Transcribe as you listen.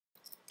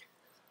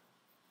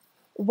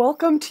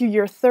Welcome to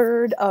your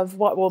third of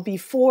what will be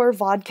 4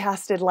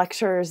 vodcasted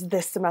lectures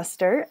this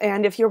semester.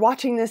 And if you're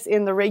watching this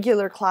in the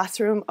regular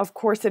classroom, of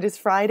course it is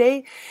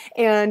Friday,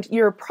 and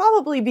you're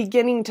probably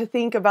beginning to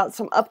think about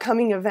some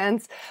upcoming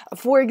events.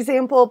 For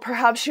example,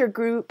 perhaps your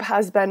group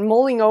has been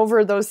mulling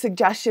over those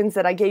suggestions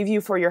that I gave you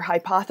for your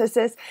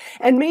hypothesis,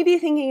 and maybe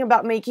thinking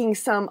about making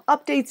some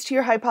updates to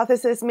your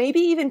hypothesis, maybe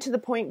even to the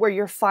point where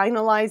you're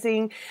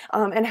finalizing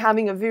and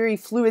having a very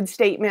fluid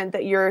statement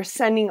that you're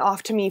sending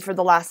off to me for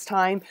the last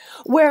time.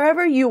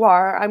 Wherever you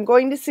are, I'm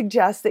going to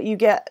suggest that you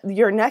get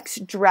your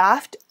next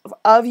draft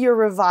of your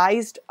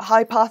revised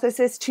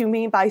hypothesis to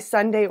me by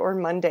Sunday or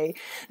Monday.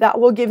 That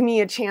will give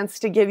me a chance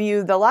to give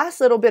you the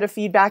last little bit of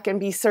feedback and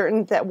be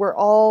certain that we're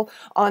all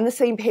on the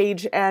same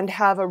page and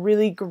have a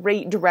really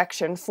great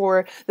direction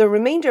for the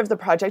remainder of the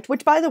project,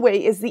 which, by the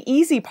way, is the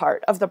easy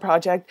part of the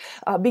project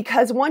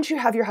because once you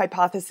have your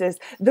hypothesis,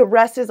 the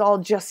rest is all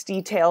just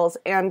details,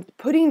 and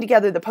putting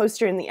together the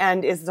poster in the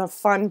end is the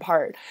fun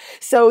part.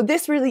 So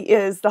this really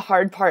is the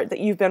hard part that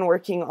you've been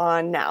working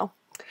on now.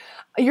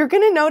 You're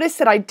going to notice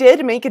that I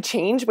did make a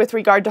change with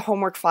regard to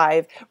homework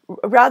 5.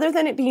 Rather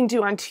than it being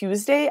due on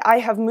Tuesday, I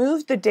have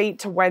moved the date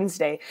to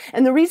Wednesday.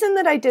 And the reason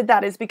that I did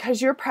that is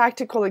because your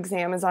practical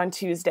exam is on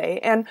Tuesday.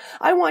 And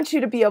I want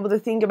you to be able to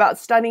think about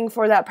studying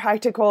for that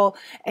practical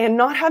and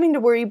not having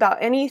to worry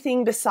about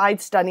anything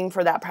besides studying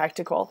for that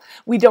practical.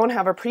 We don't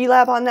have a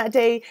pre-lab on that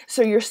day,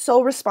 so your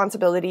sole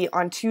responsibility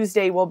on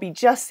Tuesday will be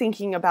just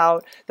thinking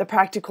about the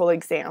practical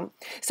exam.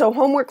 So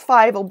homework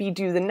 5 will be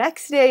due the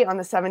next day on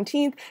the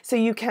 17th, so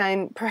you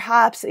can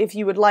perhaps, if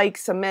you would like,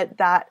 submit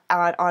that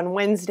on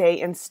Wednesday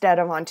instead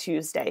of on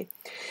Tuesday.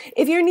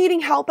 If you're needing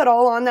help at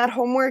all on that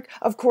homework,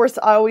 of course,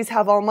 I always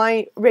have all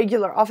my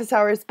regular office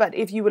hours, but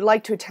if you would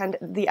like to attend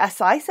the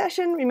SI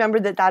session, remember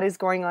that that is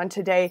going on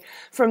today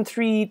from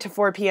 3 to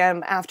 4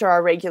 p.m. after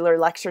our regular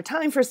lecture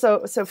time.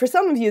 So for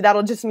some of you,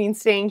 that'll just mean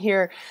staying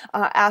here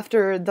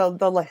after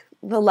the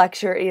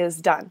lecture is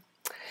done.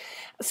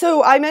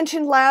 So I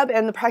mentioned lab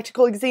and the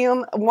practical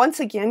exam. Once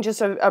again, just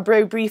a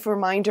very brief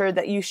reminder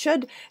that you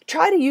should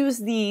try to use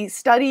the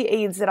study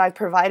aids that I've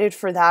provided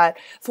for that.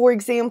 For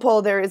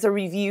example, there is a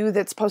review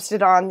that's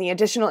posted on the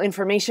additional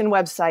information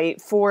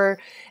website for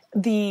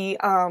the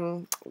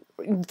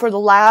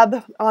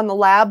lab. On the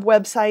lab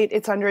website,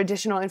 it's under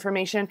additional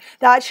information.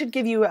 That should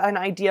give you an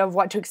idea of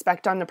what to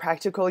expect on the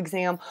practical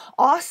exam.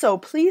 Also,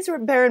 please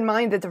bear in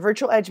mind that the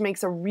Virtual Edge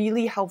makes a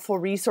really helpful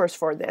resource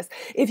for this.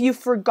 If you've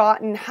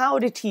forgotten how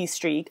to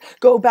T-streak,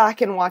 go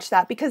back and watch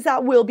that, because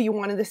that will be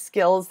one of the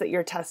skills that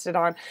you're tested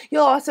on.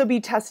 You'll also be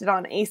tested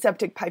on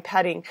aseptic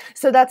pipetting,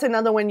 so that's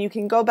another one. You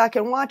can go back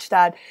and watch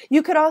that.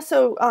 You could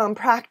also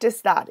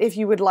practice that if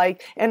you would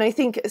like, and I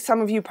think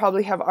some of you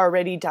probably have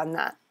already done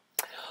that.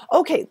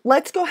 Okay,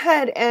 let's go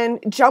ahead and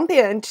jump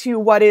into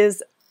what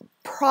is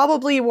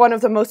probably one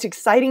of the most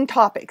exciting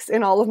topics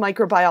in all of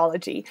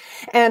microbiology.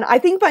 And I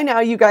think by now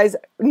you guys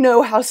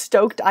know how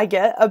stoked I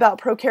get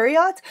about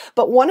prokaryotes,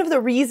 but one of the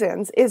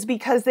reasons is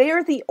because they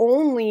are the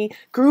only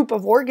group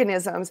of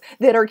organisms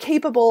that are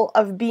capable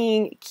of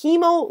being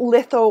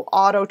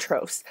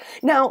chemolithoautotrophs.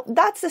 Now,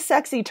 that's the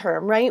sexy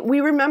term, right?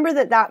 We remember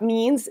that that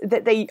means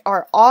that they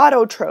are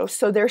autotrophs,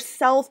 so they're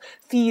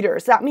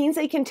self-feeders. That means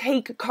they can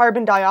take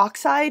carbon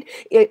dioxide,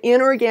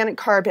 inorganic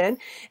carbon,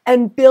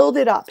 and build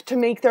it up to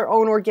make their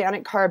own organic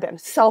carbon,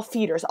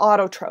 self-feeders,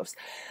 autotrophs.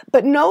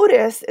 But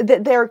notice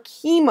that they're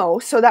chemo,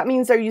 so that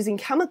means they're using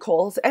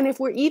chemicals, and if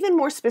we're even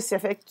more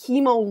specific,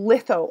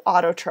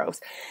 chemolithoautotrophs.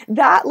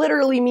 That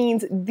literally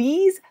means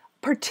these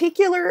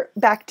particular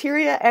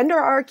bacteria and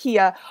or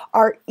archaea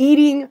are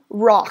eating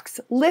rocks.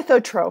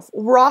 Lithotroph,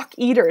 rock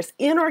eaters,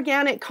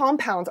 inorganic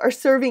compounds are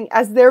serving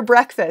as their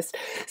breakfast.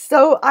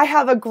 So I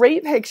have a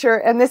great picture,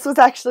 and this was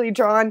actually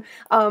drawn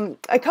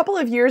a couple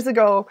of years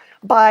ago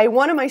by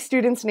one of my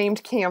students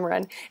named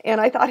Cameron,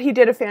 and I thought he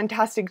did a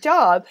fantastic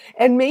job,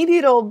 and maybe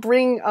it'll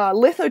bring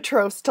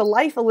lithotrophs to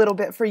life a little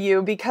bit for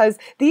you, because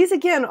these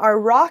again are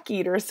rock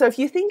eaters. So if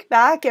you think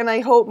back, and I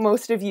hope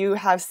most of you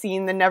have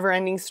seen The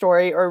Never-Ending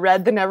Story or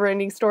read The Never-Ending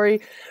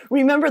Story,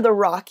 remember the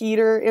rock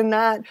eater in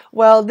that?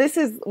 Well, this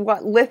is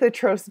what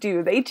lithotrophs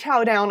do. They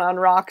chow down on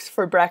rocks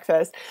for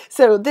breakfast.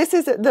 So this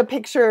is the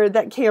picture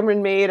that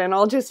Cameron made, and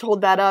I'll just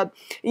hold that up.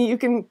 You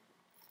can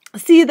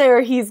see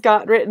there he's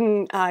got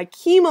written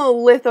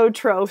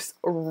chemolithotrophs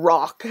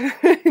rock.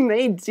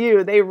 They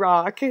do, they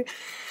rock.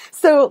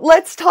 So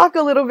let's talk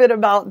a little bit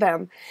about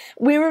them.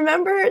 We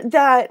remember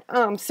that,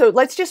 so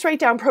let's just write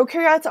down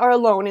prokaryotes are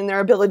alone in their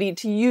ability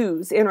to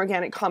use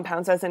inorganic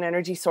compounds as an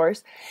energy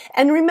source.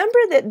 And remember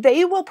that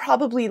they will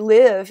probably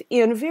live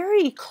in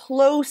very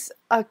close,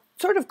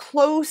 sort of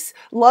close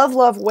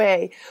love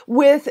way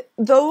with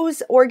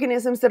those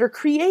organisms that are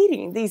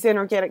creating these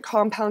inorganic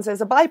compounds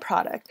as a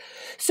byproduct.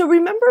 So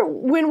remember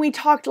when we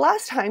talked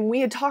last time, we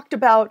had talked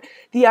about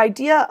the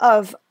idea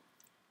of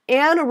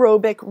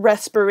anaerobic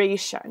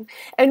respiration.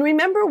 And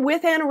remember,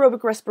 with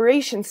anaerobic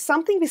respiration,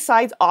 something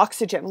besides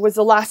oxygen was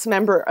the last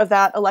member of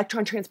that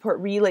electron transport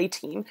relay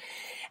team.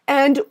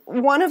 And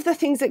one of the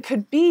things that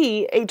could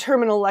be a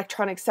terminal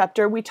electron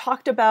acceptor, we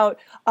talked about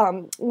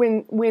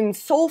when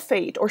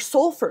sulfate or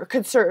sulfur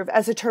could serve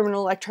as a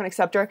terminal electron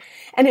acceptor,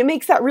 and it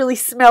makes that really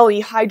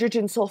smelly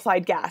hydrogen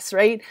sulfide gas,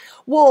 right?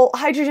 Well,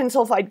 hydrogen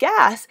sulfide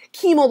gas,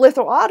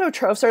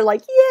 chemolithoautotrophs are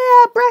like,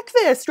 yeah,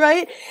 breakfast,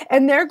 right?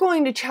 And they're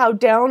going to chow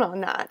down on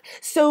that.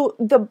 So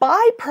the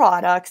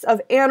byproducts of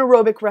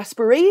anaerobic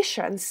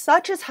respiration,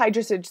 such as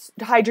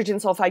hydrogen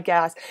sulfide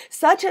gas,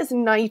 such as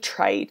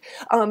nitrite,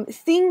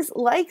 things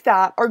like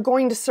that are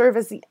going to serve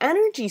as the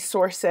energy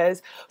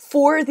sources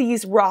for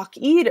these rock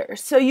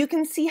eaters. So you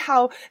can see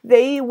how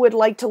they would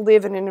like to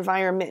live in an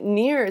environment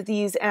near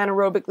these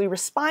anaerobically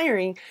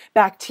respiring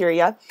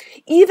bacteria,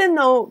 even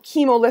though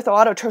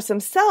chemolithoautotrophs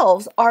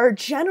themselves are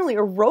generally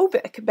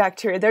aerobic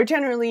bacteria. They're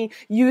generally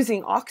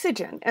using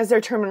oxygen as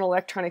their terminal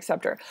electron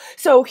acceptor.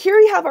 So here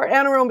you have our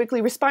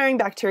anaerobically respiring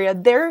bacteria.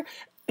 They're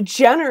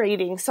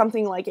generating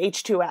something like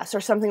H2S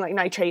or something like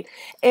nitrate,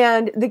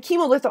 and the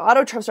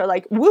chemolithoautotrophs are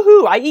like,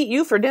 woohoo, I eat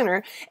you for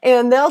dinner,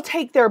 and they'll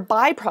take their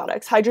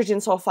byproducts, hydrogen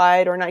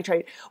sulfide or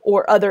nitrate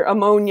or other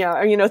ammonia,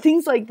 or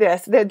things like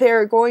this that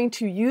they're going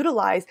to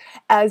utilize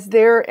as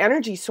their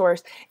energy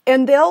source,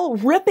 and they'll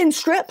rip and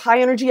strip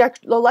high energy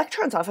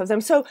electrons off of them.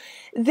 So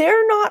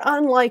they're not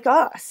unlike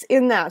us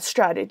in that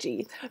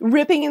strategy,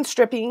 ripping and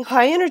stripping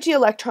high energy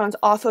electrons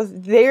off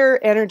of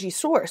their energy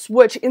source,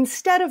 which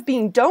instead of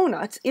being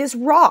donuts is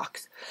rocks.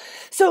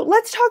 So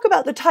let's talk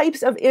about the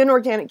types of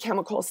inorganic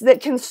chemicals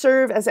that can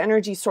serve as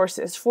energy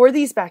sources for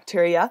these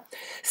bacteria.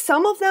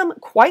 Some of them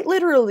quite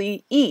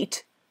literally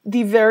eat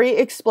the very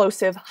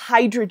explosive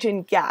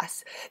hydrogen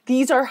gas.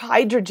 These are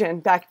hydrogen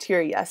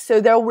bacteria,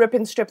 so they'll rip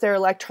and strip their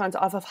electrons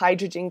off of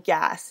hydrogen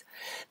gas.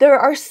 There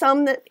are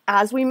some that,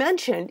 as we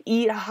mentioned,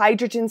 eat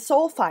hydrogen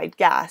sulfide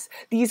gas.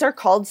 These are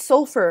called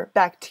sulfur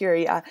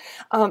bacteria.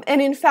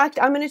 And in fact,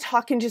 I'm going to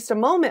talk in just a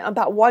moment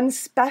about one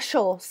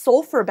special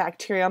sulfur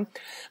bacterium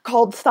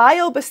called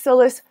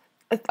Thiobacillus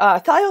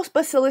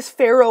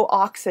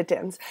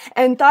ferrooxidans.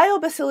 And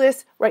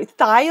Thiobacillus, right,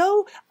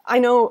 thio, I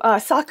know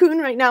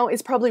Sakun right now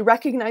is probably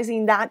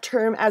recognizing that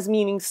term as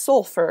meaning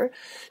sulfur.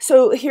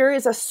 So here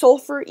is a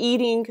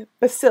sulfur-eating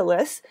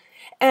bacillus,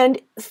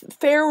 and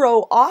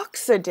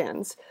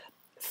ferrooxidans,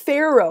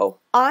 ferro,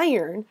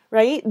 iron,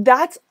 right?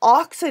 That's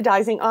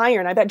oxidizing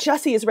iron. I bet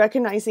Jesse is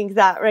recognizing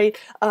that, right?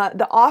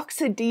 The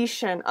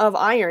oxidation of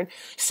iron.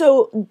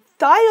 So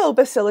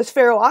Thiobacillus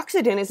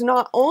ferrooxidans is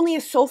not only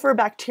a sulfur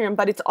bacterium,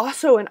 but it's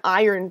also an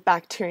iron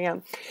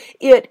bacterium.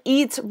 It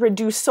eats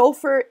reduced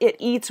sulfur, it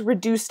eats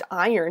reduced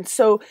iron.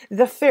 So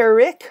the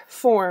ferric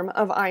form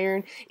of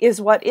iron is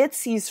what it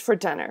sees for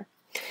dinner.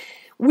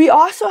 We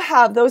also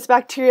have those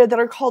bacteria that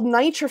are called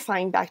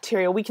nitrifying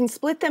bacteria. We can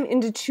split them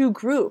into two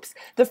groups.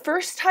 The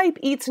first type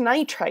eats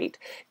nitrite,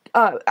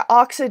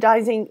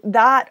 oxidizing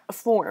that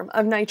form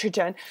of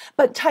nitrogen,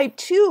 but type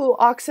 2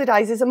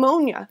 oxidizes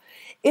ammonia.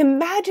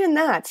 Imagine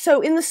that. So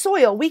in the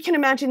soil, we can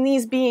imagine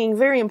these being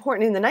very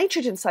important in the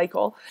nitrogen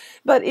cycle,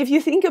 but if you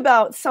think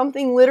about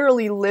something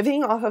literally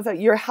living off of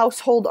your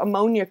household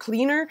ammonia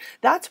cleaner,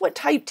 that's what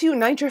type 2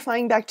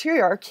 nitrifying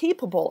bacteria are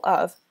capable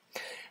of.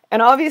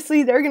 And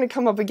obviously they're going to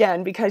come up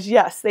again because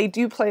yes, they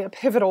do play a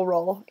pivotal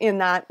role in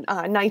that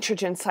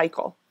nitrogen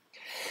cycle.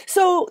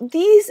 So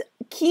these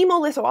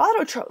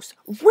chemolithoautotrophs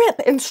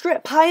rip and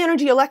strip high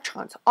energy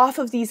electrons off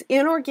of these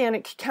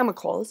inorganic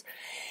chemicals,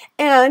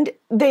 and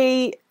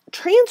they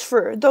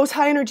transfer those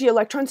high energy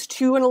electrons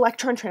to an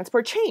electron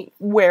transport chain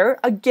where,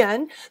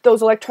 again,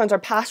 those electrons are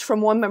passed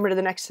from one member to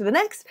the next,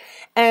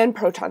 and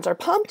protons are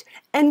pumped.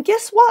 And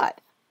guess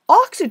what?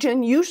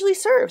 Oxygen usually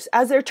serves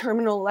as their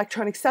terminal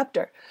electron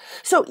acceptor.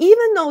 So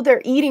even though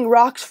they're eating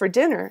rocks for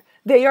dinner,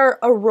 they are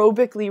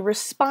aerobically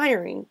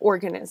respiring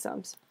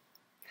organisms.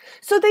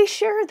 So they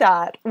share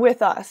that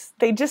with us.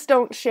 They just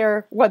don't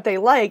share what they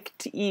like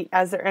to eat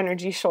as their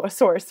energy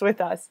source with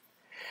us.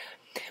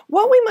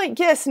 What we might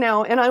guess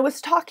now, and I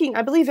was talking,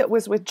 I believe it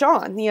was with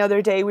John the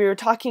other day, we were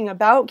talking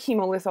about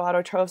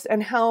chemolithoautotrophs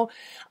and how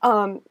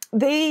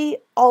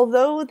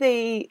although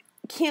they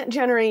can't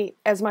generate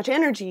as much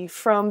energy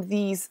from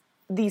these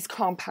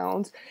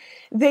compounds,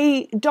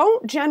 they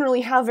don't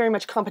generally have very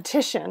much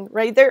competition,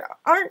 right? There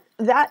aren't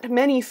that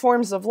many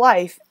forms of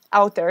life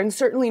out there, and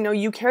certainly no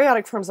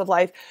eukaryotic forms of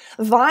life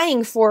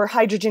vying for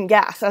hydrogen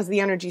gas as the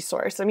energy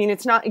source. I mean,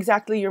 it's not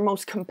exactly your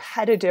most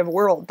competitive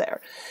world there.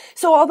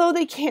 So although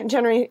they can't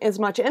generate as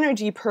much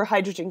energy per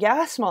hydrogen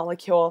gas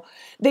molecule,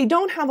 they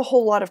don't have a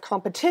whole lot of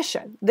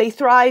competition. They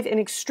thrive in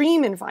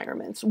extreme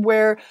environments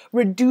where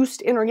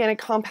reduced inorganic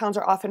compounds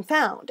are often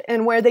found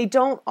and where they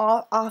don't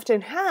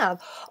often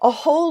have a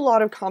whole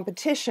lot of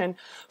competition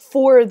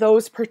for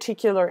those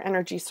particular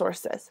energy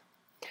sources.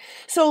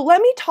 So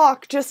let me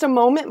talk just a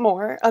moment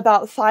more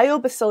about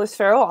Thiobacillus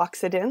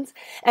ferrooxidans,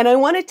 and I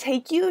want to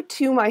take you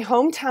to my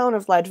hometown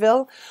of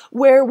Leadville,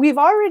 where we've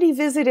already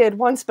visited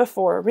once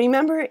before.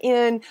 Remember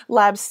in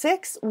Lab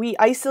 6, we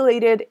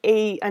isolated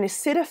an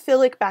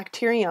acidophilic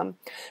bacterium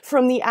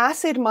from the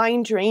acid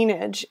mine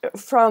drainage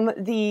from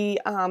the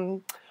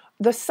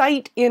the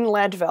site in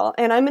Leadville,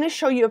 and I'm going to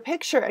show you a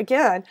picture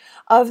again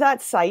of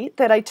that site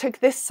that I took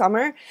this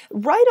summer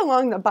right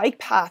along the bike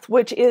path,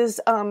 which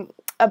is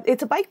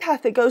it's a bike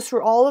path that goes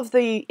through all of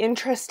the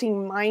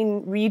interesting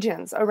mine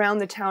regions around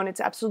the town.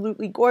 It's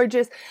absolutely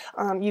gorgeous.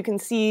 You can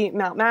see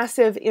Mount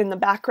Massive in the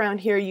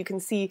background here. You can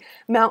see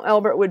Mount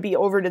Elbert would be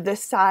over to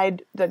this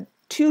side, the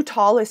two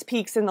tallest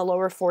peaks in the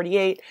lower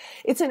 48.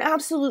 It's an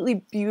absolutely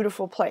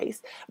beautiful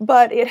place,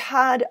 but it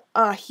had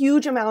a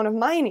huge amount of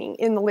mining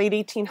in the late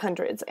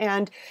 1800s,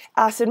 and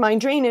acid mine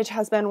drainage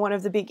has been one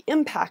of the big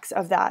impacts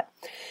of that.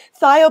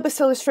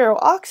 Thiobacillus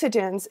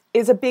ferrooxidans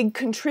is a big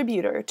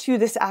contributor to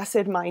this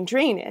acid mine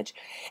drainage,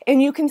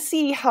 and you can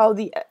see how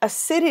the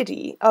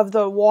acidity of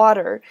the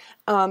water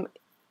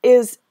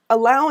is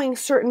allowing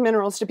certain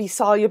minerals to be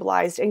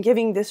solubilized and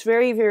giving this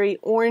very, very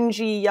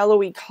orangey,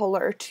 yellowy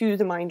color to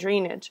the mine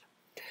drainage.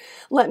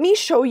 Let me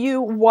show you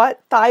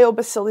what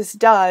thiobacillus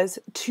does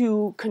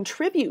to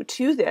contribute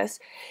to this.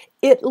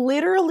 It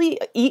literally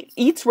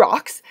eats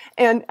rocks,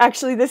 and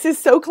actually this is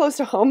so close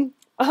to home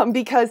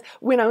because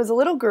when I was a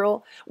little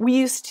girl, we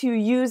used to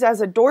use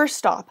as a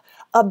doorstop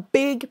a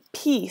big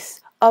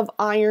piece of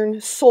iron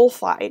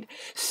sulfide.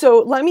 So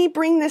let me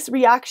bring this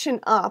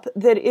reaction up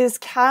that is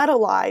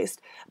catalyzed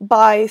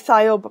by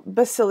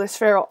thiobacillus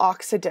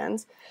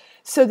ferrooxidans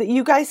so that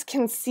you guys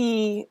can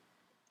see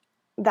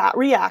that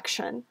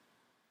reaction.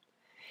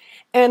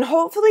 And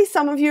hopefully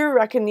some of you are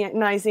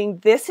recognizing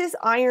this is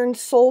iron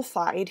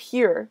sulfide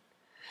here.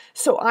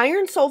 So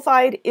iron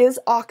sulfide is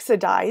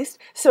oxidized.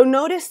 So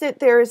notice that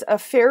there's a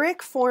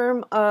ferric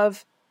form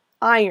of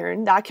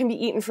iron that can be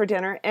eaten for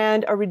dinner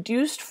and a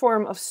reduced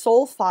form of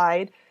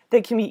sulfide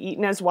that can be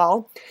eaten as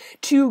well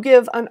to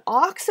give an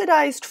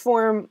oxidized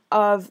form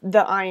of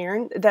the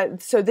iron.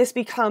 So this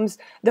becomes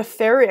the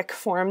ferric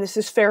form. This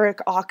is ferric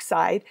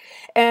oxide.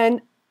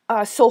 And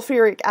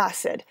sulfuric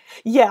acid.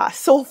 Yeah,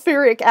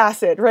 sulfuric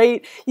acid,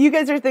 right? You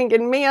guys are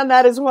thinking, man,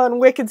 that is one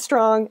wicked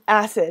strong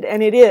acid,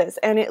 and it is,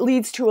 and it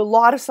leads to a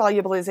lot of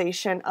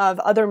solubilization of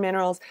other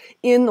minerals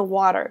in the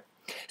water.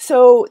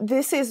 So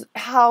this is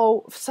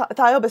how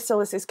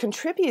thiobacillus is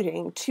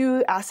contributing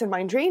to acid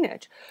mine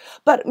drainage.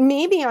 But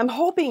maybe I'm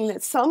hoping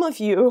that some of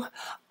you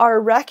are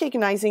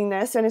recognizing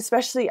this, and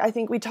especially I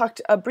think we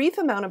talked a brief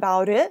amount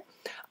about it,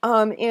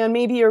 and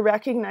maybe you're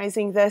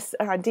recognizing this,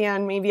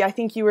 Dan, maybe I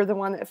think you were the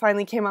one that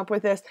finally came up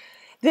with this.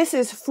 This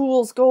is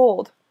fool's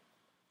gold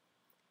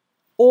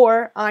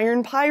or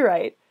iron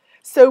pyrite.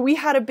 So we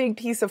had a big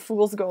piece of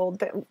fool's gold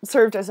that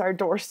served as our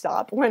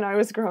doorstop when I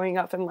was growing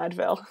up in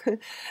Leadville.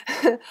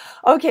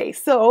 Okay,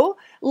 so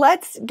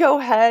let's go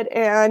ahead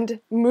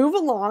and move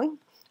along.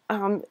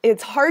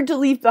 It's hard to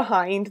leave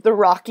behind the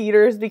rock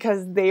eaters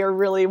because they are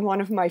really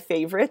one of my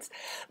favorites,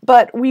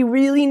 but we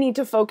really need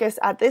to focus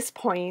at this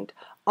point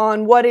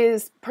on what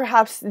is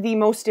perhaps the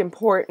most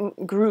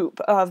important group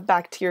of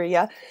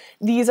bacteria.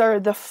 These are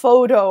the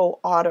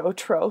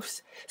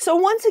photoautotrophs. So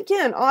once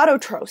again,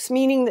 autotrophs,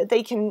 meaning that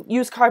they can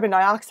use carbon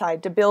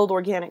dioxide to build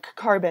organic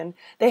carbon.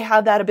 They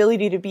have that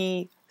ability to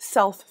be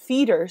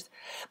self-feeders,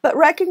 but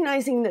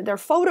recognizing that they're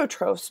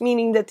phototrophs,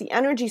 meaning that the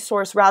energy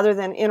source rather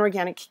than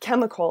inorganic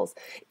chemicals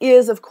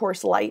is of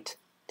course light.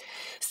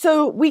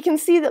 So we can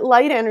see that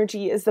light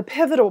energy is the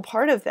pivotal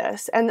part of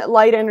this, and that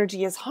light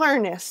energy is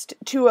harnessed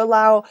to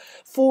allow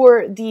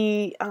for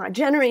the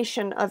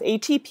generation of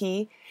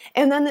ATP,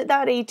 and then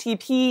that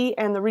ATP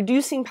and the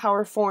reducing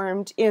power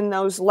formed in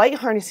those light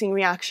harnessing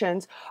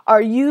reactions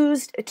are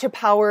used to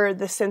power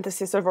the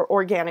synthesis of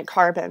organic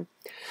carbon.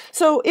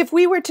 So if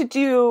we were to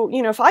do,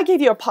 if I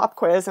gave you a pop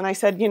quiz and I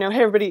said, hey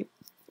everybody,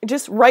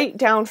 just write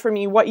down for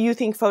me what you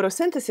think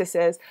photosynthesis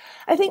is,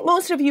 I think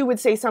most of you would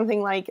say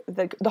something like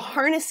the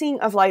harnessing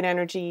of light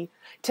energy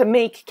to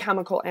make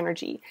chemical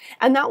energy.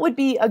 And that would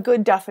be a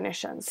good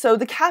definition. So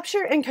the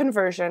capture and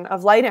conversion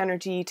of light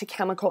energy to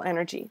chemical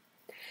energy.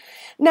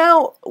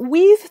 Now,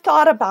 we've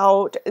thought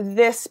about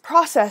this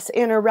process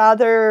in a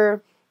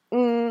rather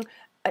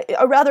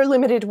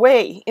limited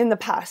way in the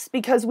past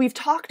because we've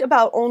talked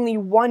about only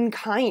one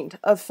kind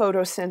of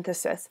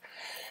photosynthesis.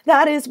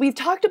 That is, we've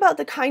talked about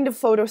the kind of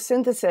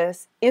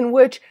photosynthesis in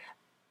which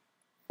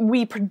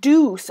we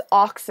produce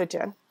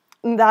oxygen.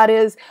 That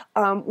is,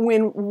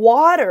 when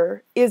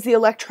water is the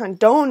electron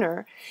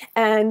donor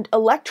and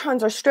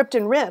electrons are stripped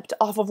and ripped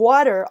off of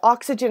water,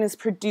 oxygen is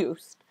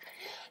produced.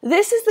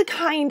 This is the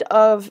kind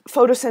of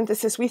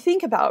photosynthesis we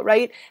think about,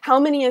 right? How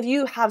many of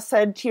you have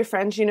said to your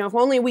friends, if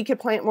only we could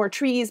plant more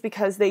trees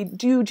because they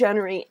do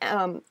generate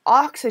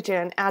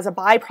oxygen as a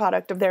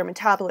byproduct of their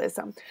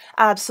metabolism?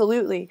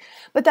 Absolutely.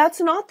 But that's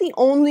not the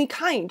only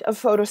kind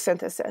of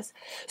photosynthesis.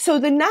 So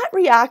the net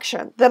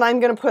reaction that I'm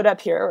going to put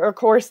up here, of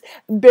course,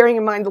 bearing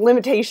in mind the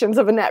limitations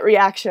of a net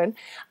reaction,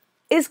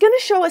 is going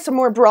to show us a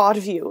more broad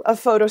view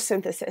of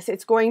photosynthesis.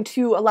 It's going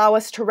to allow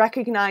us to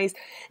recognize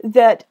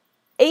that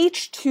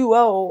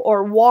H2O,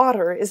 or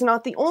water, is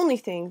not the only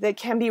thing that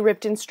can be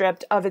ripped and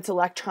stripped of its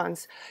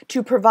electrons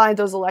to provide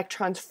those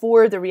electrons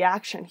for the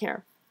reaction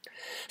here.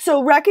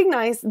 So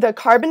recognize the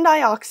carbon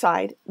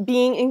dioxide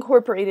being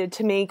incorporated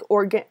to make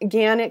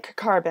organic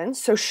carbon,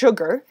 so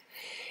sugar.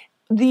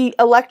 The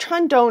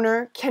electron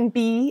donor can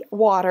be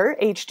water,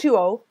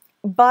 H2O,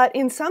 but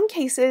in some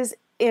cases,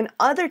 in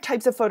other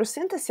types of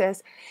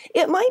photosynthesis,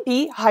 it might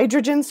be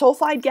hydrogen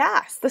sulfide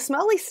gas, the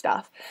smelly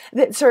stuff,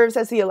 that serves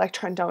as the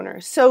electron donor.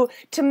 So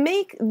to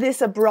make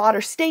this a broader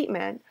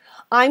statement,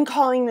 I'm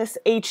calling this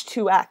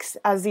H2X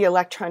as the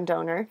electron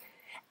donor,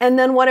 and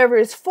then whatever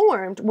is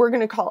formed, we're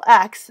going to call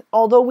X,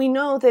 although we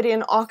know that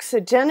in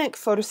oxygenic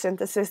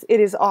photosynthesis, it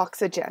is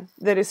oxygen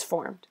that is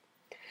formed.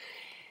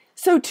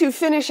 So to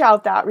finish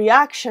out that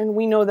reaction,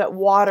 we know that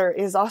water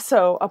is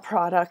also a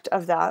product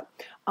of that.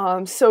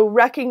 So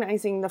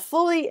recognizing the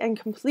fully and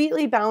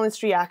completely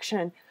balanced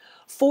reaction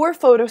for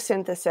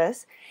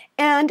photosynthesis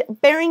and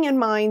bearing in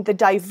mind the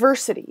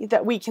diversity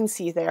that we can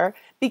see there,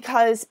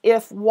 because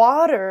if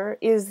water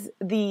is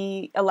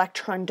the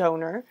electron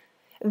donor,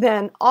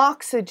 then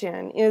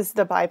oxygen is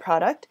the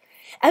byproduct,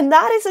 and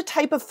that is a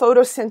type of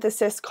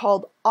photosynthesis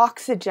called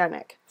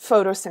oxygenic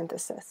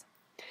photosynthesis.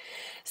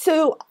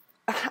 So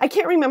I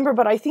can't remember,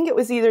 but I think it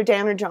was either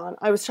Dan or John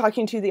I was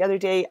talking to the other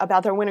day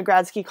about their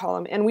Winogradsky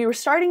column, and we were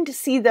starting to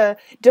see the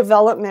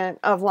development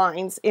of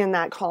lines in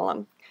that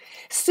column.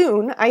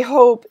 Soon, I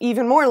hope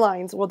even more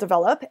lines will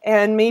develop,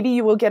 and maybe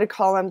you will get a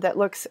column that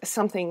looks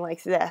something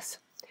like this.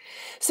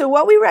 So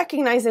what we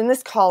recognize in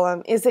this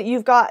column is that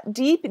you've got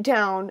deep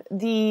down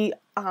the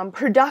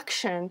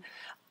production.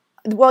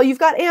 Well, you've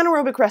got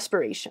anaerobic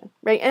respiration,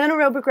 right?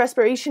 Anaerobic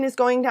respiration is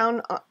going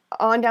down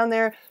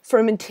there.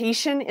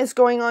 Fermentation is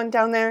going on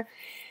down there.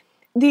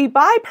 The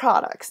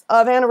byproducts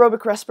of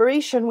anaerobic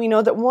respiration, we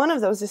know that one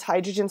of those is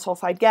hydrogen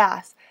sulfide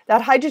gas.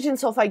 That hydrogen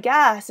sulfide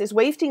gas is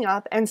wafting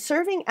up and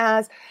serving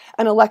as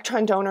an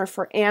electron donor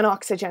for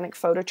anoxygenic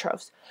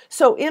phototrophs.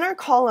 So in our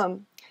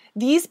column,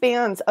 these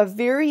bands of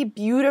very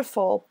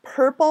beautiful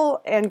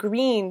purple and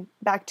green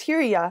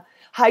bacteria,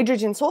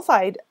 hydrogen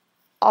sulfide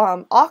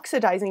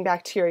oxidizing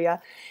bacteria,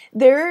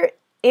 they're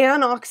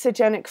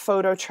anoxygenic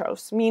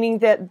phototrophs, meaning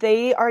that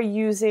they are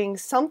using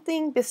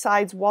something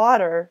besides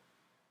water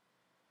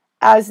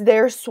as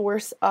their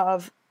source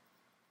of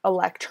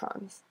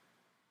electrons.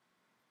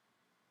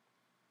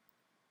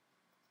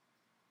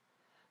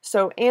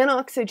 So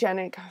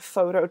anoxygenic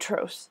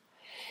phototrophs.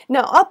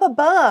 Now up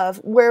above,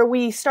 where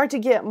we start to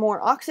get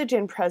more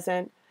oxygen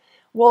present,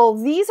 well,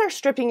 these are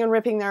stripping and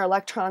ripping their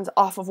electrons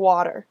off of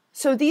water.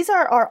 So these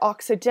are our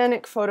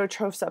oxygenic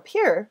phototrophs up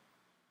here.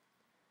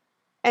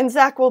 And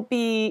Zach will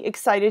be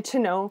excited to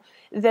know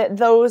that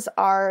those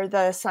are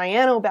the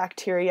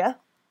cyanobacteria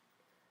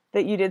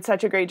that you did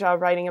such a great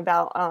job writing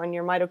about on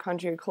your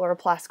mitochondria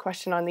chloroplast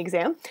question on the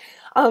exam.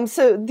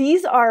 So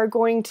these are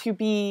going to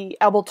be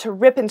able to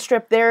rip and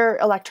strip their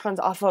electrons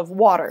off of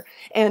water,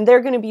 and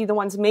they're going to be the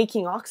ones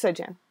making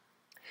oxygen.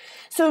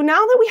 So now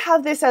that we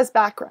have this as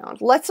background,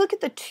 let's look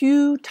at the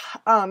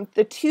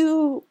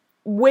two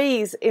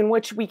ways in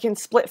which we can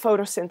split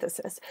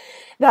photosynthesis.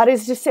 That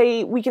is to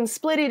say, we can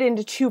split it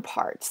into two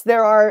parts.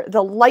 There are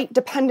the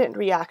light-dependent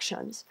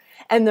reactions,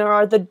 and there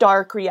are the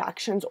dark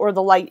reactions, or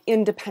the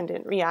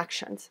light-independent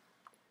reactions.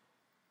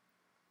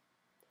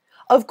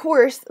 Of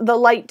course, the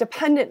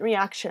light-dependent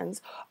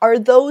reactions are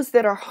those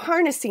that are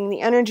harnessing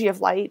the energy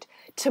of light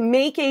to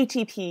make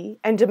ATP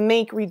and to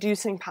make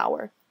reducing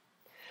power.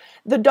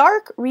 The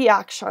dark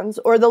reactions,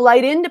 or the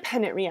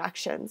light-independent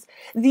reactions,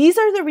 these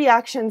are the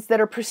reactions that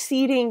are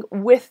proceeding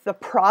with the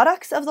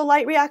products of the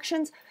light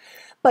reactions,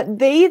 but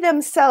they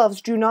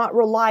themselves do not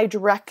rely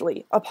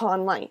directly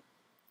upon light.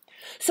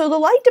 So the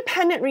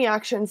light-dependent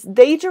reactions,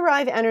 they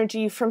derive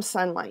energy from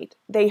sunlight.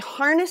 They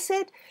harness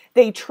it,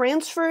 they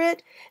transfer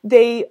it,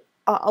 they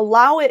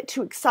allow it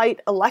to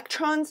excite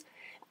electrons,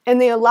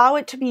 and they allow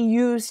it to be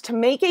used to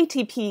make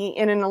ATP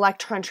in an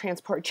electron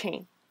transport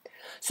chain.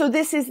 So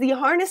this is the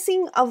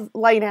harnessing of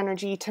light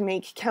energy to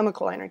make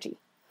chemical energy.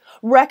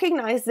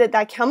 Recognize that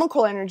that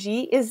chemical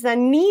energy is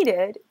then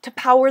needed to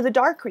power the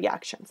dark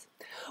reactions.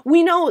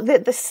 We know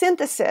that the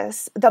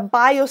synthesis, the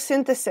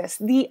biosynthesis,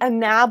 the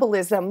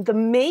anabolism, the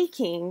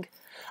making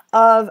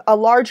of a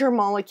larger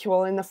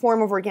molecule in the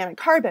form of organic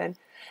carbon,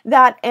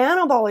 that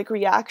anabolic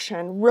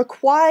reaction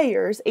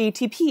requires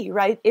ATP,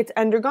 right? It's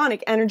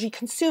endergonic, energy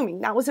consuming.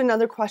 That was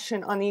another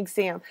question on the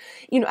exam.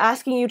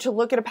 Asking you to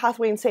look at a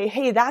pathway and say,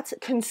 hey, that's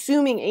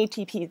consuming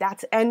ATP,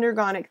 that's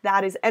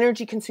that is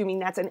energy consuming,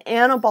 that's an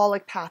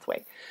anabolic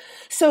pathway.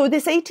 So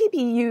this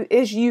ATP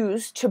is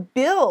used to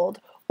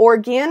build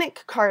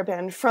organic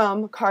carbon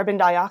from carbon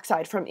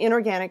dioxide, from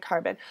inorganic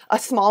carbon. A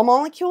small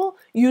molecule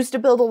used to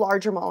build a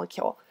larger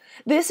molecule.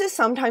 This is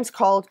sometimes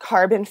called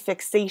carbon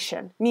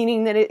fixation,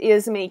 meaning that it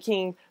is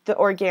making the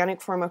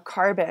organic form of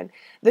carbon,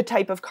 the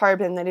type of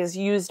carbon that is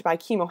used by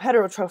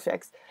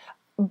chemoheterotrophs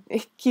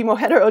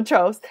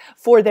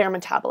for their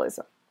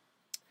metabolism.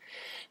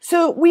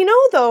 So we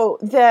know, though,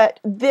 that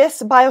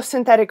this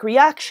biosynthetic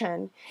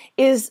reaction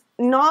is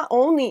not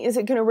only is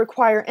it going to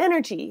require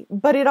energy,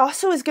 but it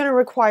also is going to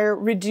require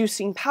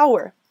reducing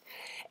power.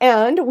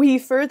 And we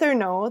further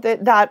know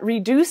that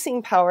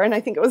reducing power, and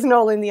I think it was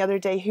Nolan the other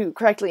day who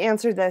correctly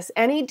answered this,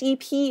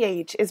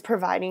 NADPH is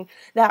providing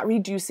that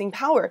reducing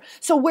power.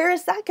 So where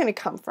is that going to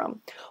come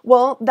from?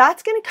 Well,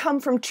 that's going to come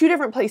from two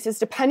different places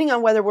depending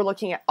on whether we're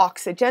looking at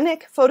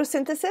oxygenic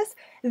photosynthesis.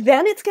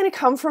 Then it's going to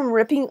come from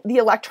ripping the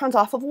electrons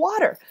off of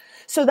water.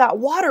 So that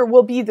water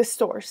will be the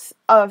source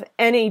of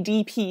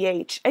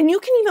NADPH. And you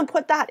can even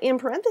put that in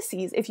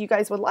parentheses if you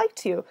guys would like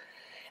to.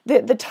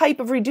 The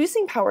type of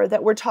reducing power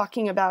that we're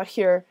talking about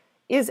here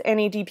is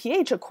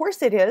NADPH. Of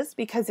course it is,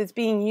 because it's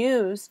being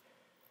used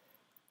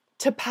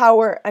to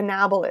power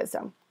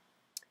anabolism.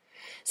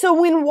 So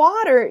when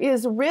water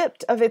is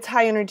ripped of its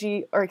high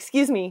energy, or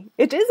excuse me,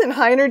 it isn't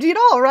high energy at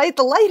all, right?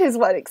 The light is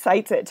what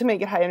excites it to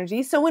make it high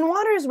energy. So when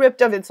water is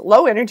ripped of its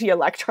low energy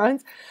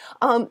electrons,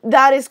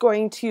 that is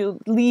going to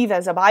leave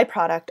as a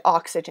byproduct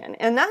oxygen.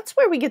 And that's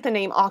where we get the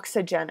name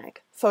oxygenic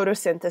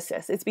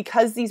photosynthesis. It's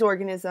because these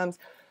organisms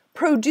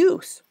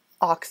produce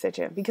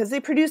oxygen, because they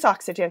produce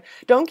oxygen.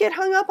 Don't get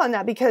hung up on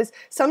that, because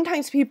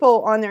sometimes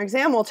people on their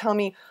exam will tell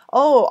me,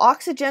 oh,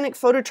 oxygenic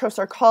phototrophs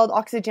are called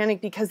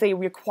oxygenic because they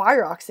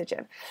require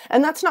oxygen.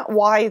 And that's not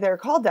why they're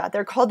called that.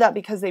 They're called that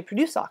because they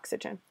produce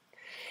oxygen.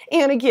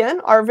 And again,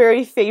 our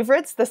very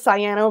favorites, the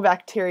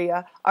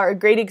cyanobacteria, are a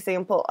great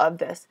example of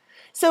this.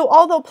 So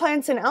although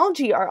plants and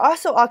algae are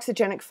also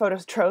oxygenic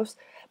phototrophs,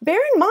 bear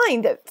in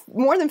mind that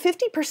more than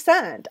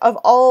 50% of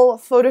all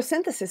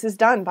photosynthesis is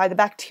done by the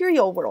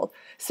bacterial world.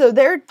 So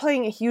they're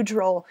playing a huge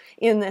role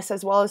in this,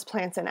 as well as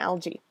plants and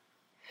algae.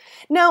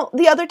 Now,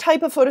 the other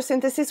type of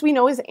photosynthesis we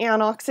know is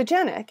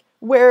anoxygenic,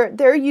 where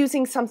they're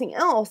using something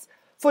else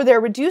for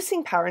their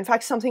reducing power. In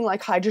fact, something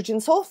like hydrogen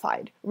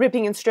sulfide,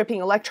 ripping and stripping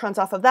electrons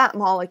off of that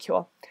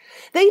molecule.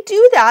 They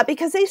do that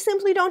because they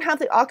simply don't have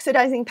the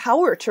oxidizing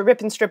power to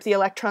rip and strip the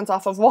electrons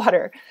off of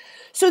water.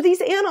 So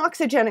these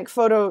anoxygenic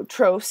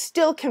phototrophs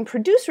still can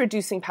produce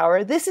reducing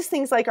power. This is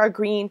things like our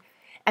green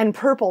and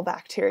purple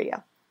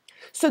bacteria.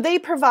 So they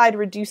provide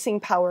reducing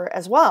power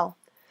as well.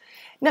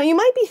 Now you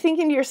might be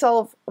thinking to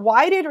yourself,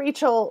 why did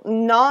Rachel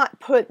not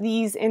put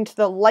these into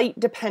the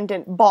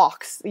light-dependent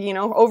box? You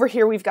know, over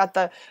here we've got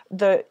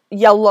the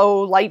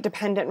yellow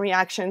light-dependent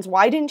reactions.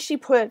 Why didn't she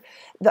put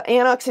the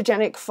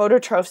anoxygenic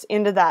phototrophs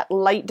into that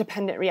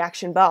light-dependent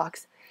reaction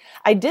box?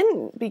 I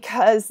didn't,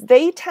 because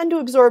they tend to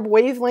absorb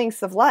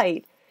wavelengths of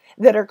light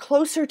that are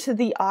closer to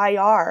the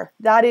IR.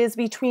 That is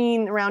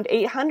between around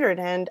 800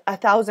 and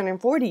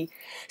 1040.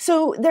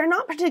 So they're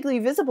not particularly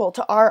visible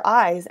to our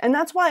eyes. And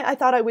that's why I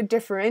thought I would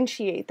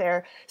differentiate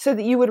there, so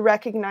that you would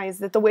recognize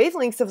that the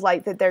wavelengths of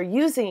light that they're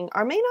using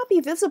may not be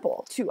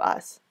visible to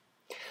us.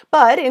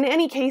 But in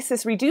any case,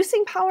 this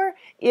reducing power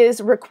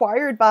is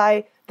required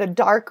by the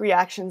dark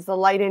reactions, the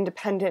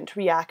light-independent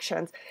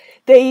reactions.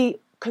 They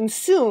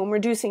consume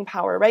reducing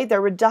power, right? They're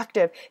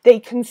reductive. They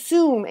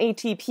consume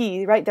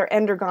ATP, right? They're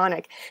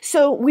endergonic.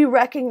 So we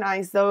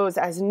recognize those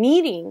as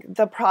needing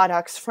the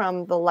products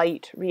from the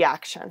light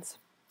reactions.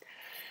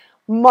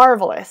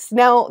 Marvelous.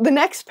 Now, the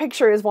next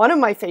picture is one of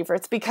my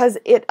favorites because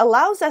it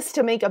allows us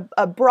to make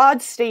a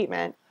broad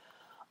statement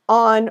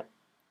on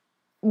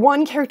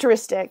one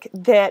characteristic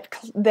that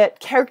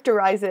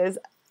characterizes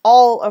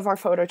all of our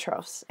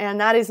phototrophs, and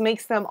that is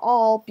makes them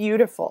all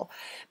beautiful,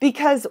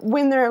 because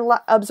when they're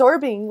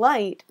absorbing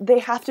light, they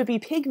have to be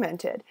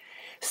pigmented.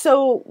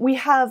 So we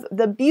have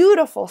the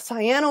beautiful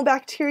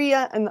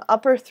cyanobacteria in the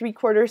upper three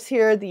quarters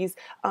here, these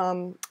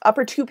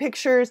upper two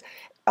pictures.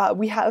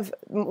 We have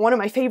one of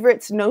my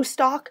favorites,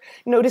 Nostoc.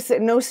 Notice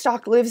that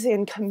Nostoc lives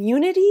in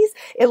communities.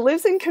 It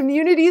lives in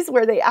communities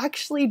where they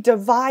actually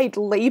divide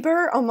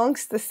labor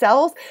amongst the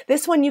cells.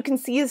 This one you can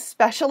see is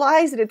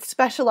specialized. It's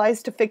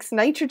specialized to fix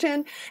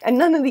nitrogen, and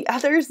none of the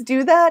others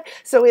do that.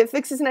 So it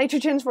fixes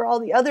nitrogen for all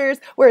the others,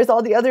 whereas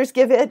all the others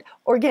give it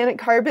organic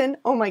carbon.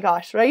 Oh my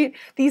gosh, right?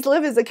 These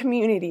live as a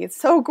community. It's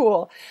so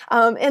cool.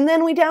 And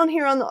then we down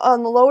here on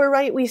the lower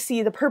right, we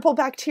see the purple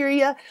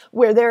bacteria,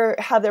 where they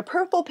have their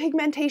purple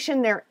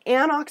pigmentation. They're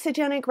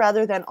anoxygenic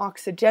rather than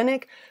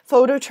oxygenic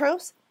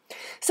phototrophs.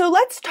 So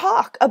let's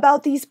talk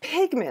about these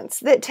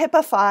pigments that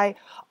typify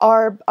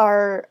our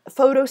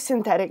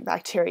photosynthetic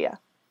bacteria.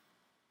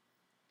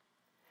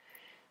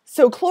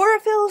 So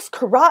chlorophyls,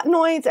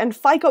 carotenoids, and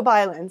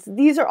phycobilins,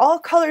 these are all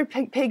colored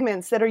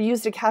pigments that are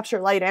used to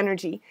capture light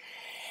energy.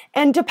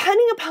 And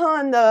depending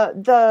upon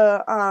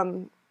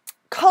the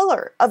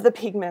color of the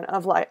pigment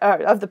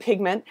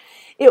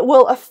it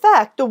will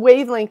affect the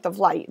wavelength of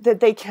light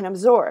that they can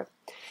absorb.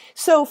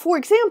 So, for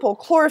example,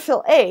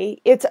 chlorophyll A,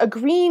 it's a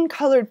green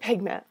colored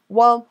pigment.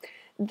 Well,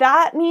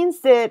 that means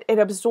that it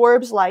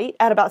absorbs light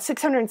at about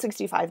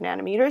 665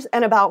 nanometers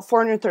and about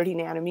 430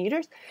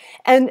 nanometers.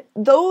 And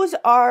those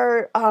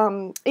are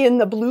in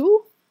the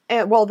blue,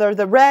 well, they're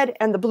the red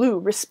and the blue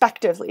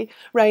respectively,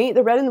 right?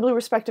 The red and the blue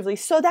respectively.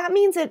 So that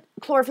means that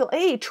chlorophyll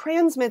A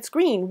transmits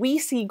green. We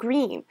see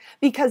green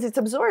because it's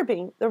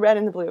absorbing the red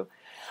and the blue.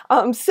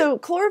 So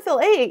chlorophyll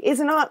A is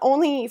not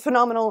only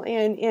phenomenal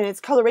in its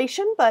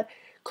coloration, but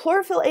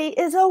chlorophyll A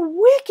is a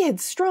wicked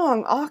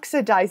strong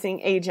oxidizing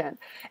agent.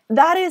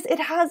 That is, it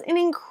has an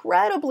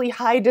incredibly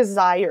high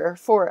desire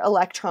for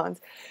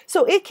electrons.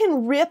 So it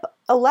can rip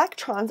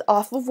electrons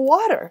off of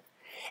water.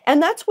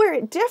 And that's where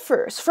it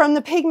differs from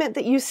the pigment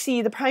that you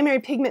see, the primary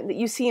pigment that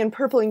you see in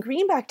purple and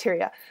green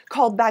bacteria,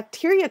 called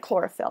bacteria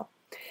chlorophyll.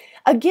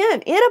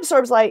 Again, it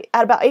absorbs light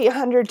at about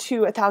 800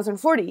 to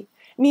 1040,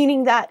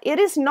 meaning that it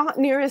is not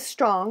near as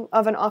strong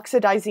of an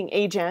oxidizing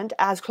agent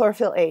as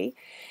chlorophyll A,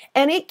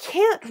 and it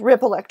can't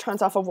rip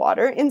electrons off of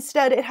water.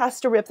 Instead, it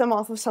has to rip them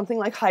off of something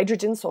like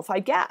hydrogen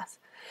sulfide gas.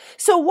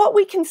 So what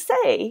we can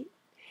say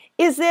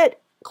is that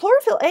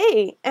chlorophyll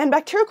A and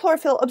bacterial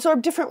chlorophyll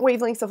absorb different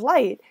wavelengths of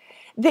light.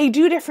 They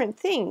do different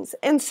things,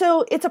 and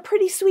so it's a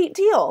pretty sweet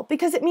deal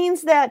because it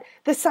means that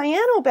the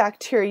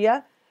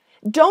cyanobacteria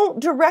don't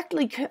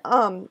directly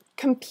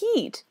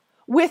compete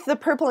with the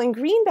purple and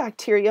green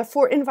bacteria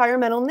for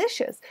environmental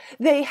niches.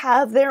 They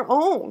have their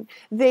own.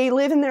 They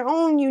live in their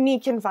own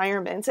unique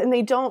environments, and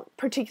they don't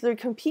particularly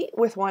compete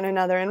with one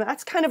another, and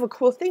that's kind of a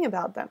cool thing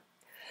about them.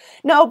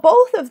 Now,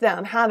 both of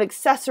them have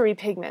accessory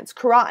pigments,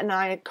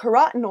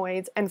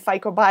 carotenoids and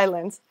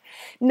phycobilins.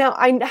 Now,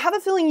 I have a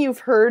feeling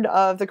you've heard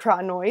of the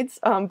carotenoids,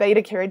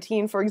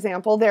 beta-carotene, for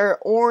example. They're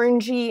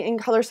orangey in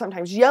color,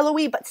 sometimes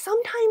yellowy, but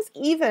sometimes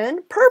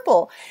even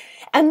purple.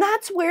 And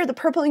that's where the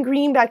purple and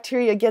green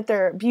bacteria get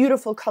their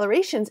beautiful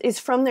colorations, is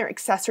from their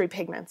accessory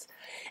pigments.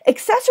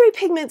 Accessory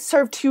pigments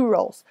serve two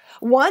roles.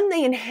 One,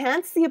 they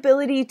enhance the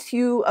ability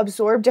to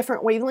absorb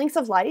different wavelengths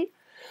of light,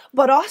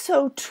 but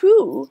also,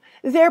 two,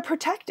 they're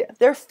protective.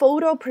 They're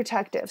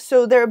photoprotective.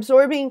 So they're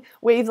absorbing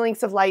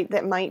wavelengths of light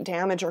that might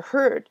damage or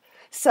hurt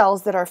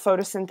cells that are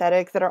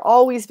photosynthetic, that are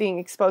always being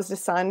exposed to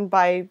sun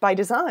by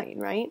design,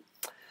 right?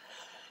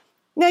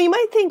 Now you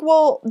might think,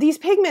 well, these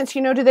pigments,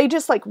 do they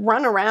just like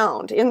run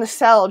around in the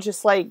cell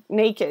just like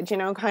naked,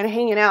 kind of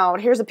hanging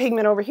out? Here's a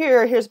pigment over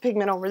here, here's a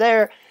pigment over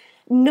there.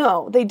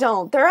 No, they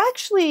don't. They're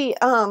actually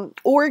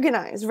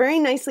organized, very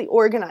nicely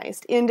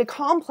organized into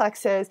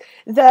complexes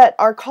that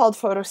are called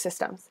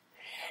photosystems.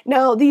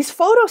 Now, these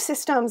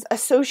photosystems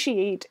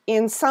associate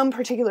in some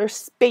particular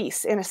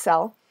space in a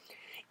cell.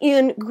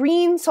 In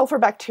green sulfur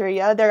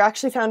bacteria, they're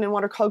actually found in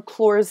what are called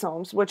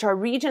chlorosomes, which are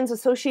regions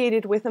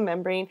associated with a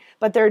membrane,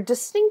 but they're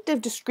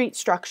distinctive, discrete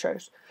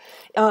structures.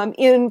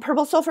 In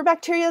purple sulfur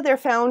bacteria, they're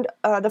found,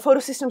 the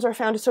photosystems are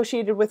found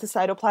associated with the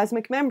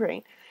cytoplasmic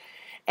membrane.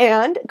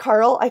 And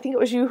Carl, I think it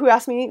was you who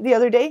asked me the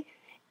other day,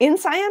 in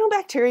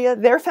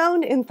cyanobacteria, they're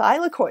found in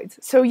thylakoids.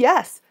 So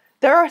yes,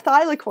 there are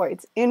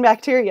thylakoids in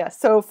bacteria.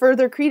 So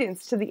further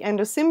credence to the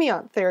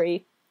endosymbiont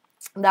theory.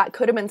 That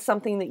could have been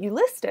something that you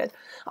listed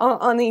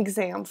on the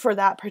exam for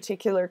that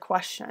particular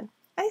question.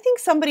 I think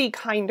somebody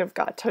kind of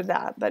got to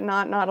that, but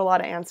not a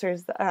lot of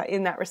answers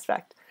in that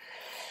respect.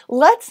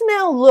 Let's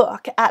now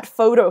look at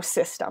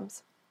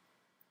photosystems.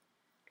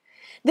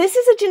 This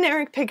is a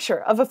generic picture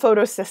of a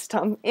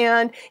photosystem,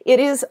 and it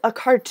is a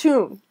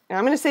cartoon. And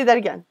I'm going to say that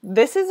again.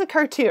 This is a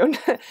cartoon.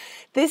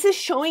 This is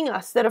showing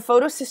us that a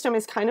photosystem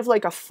is kind of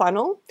like a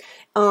funnel.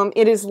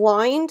 It is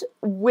lined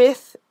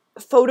with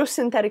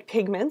photosynthetic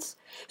pigments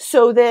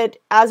so that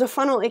as a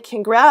funnel it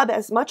can grab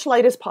as much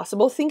light as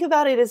possible. Think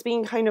about it as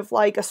being kind of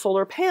like a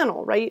solar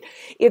panel, right?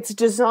 It's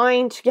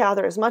designed to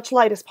gather as much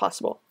light as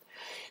possible.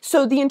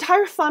 So the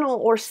entire funnel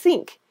or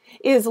sink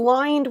is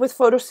lined with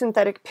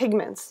photosynthetic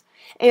pigments.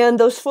 And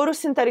those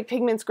photosynthetic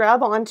pigments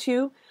grab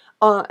onto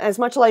as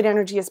much light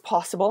energy as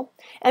possible,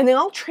 and they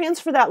all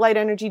transfer that light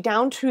energy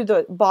down to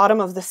the bottom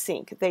of the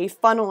sink. They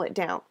funnel it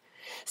down.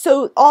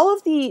 So all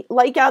of the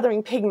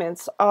light-gathering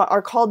pigments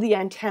are called the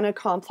antenna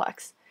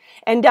complex,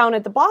 and down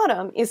at the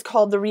bottom is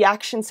called the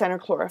reaction center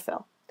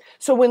chlorophyll.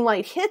 So when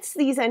light hits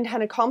these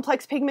antenna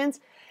complex pigments,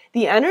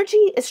 the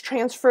energy is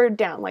transferred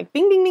down, like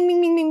bing, bing, bing,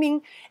 bing, bing, bing,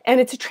 bing, and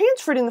it's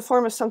transferred in the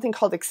form of something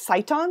called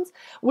excitons,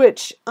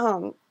 which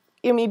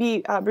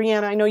maybe,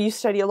 Brianna, I know you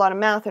study a lot of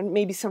math and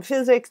maybe some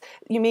physics.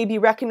 You maybe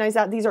recognize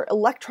that these are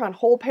electron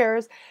hole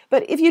pairs.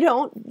 But if you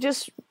don't,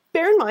 just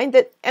bear in mind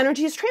that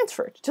energy is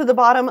transferred to the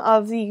bottom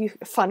of the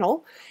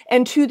funnel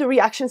and to the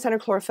reaction center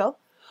chlorophyll,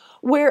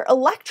 where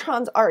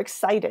electrons are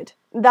excited.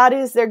 That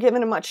is, they're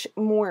given a much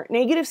more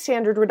negative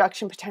standard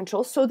reduction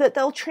potential so that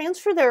they'll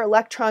transfer their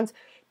electrons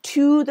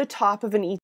to the top of an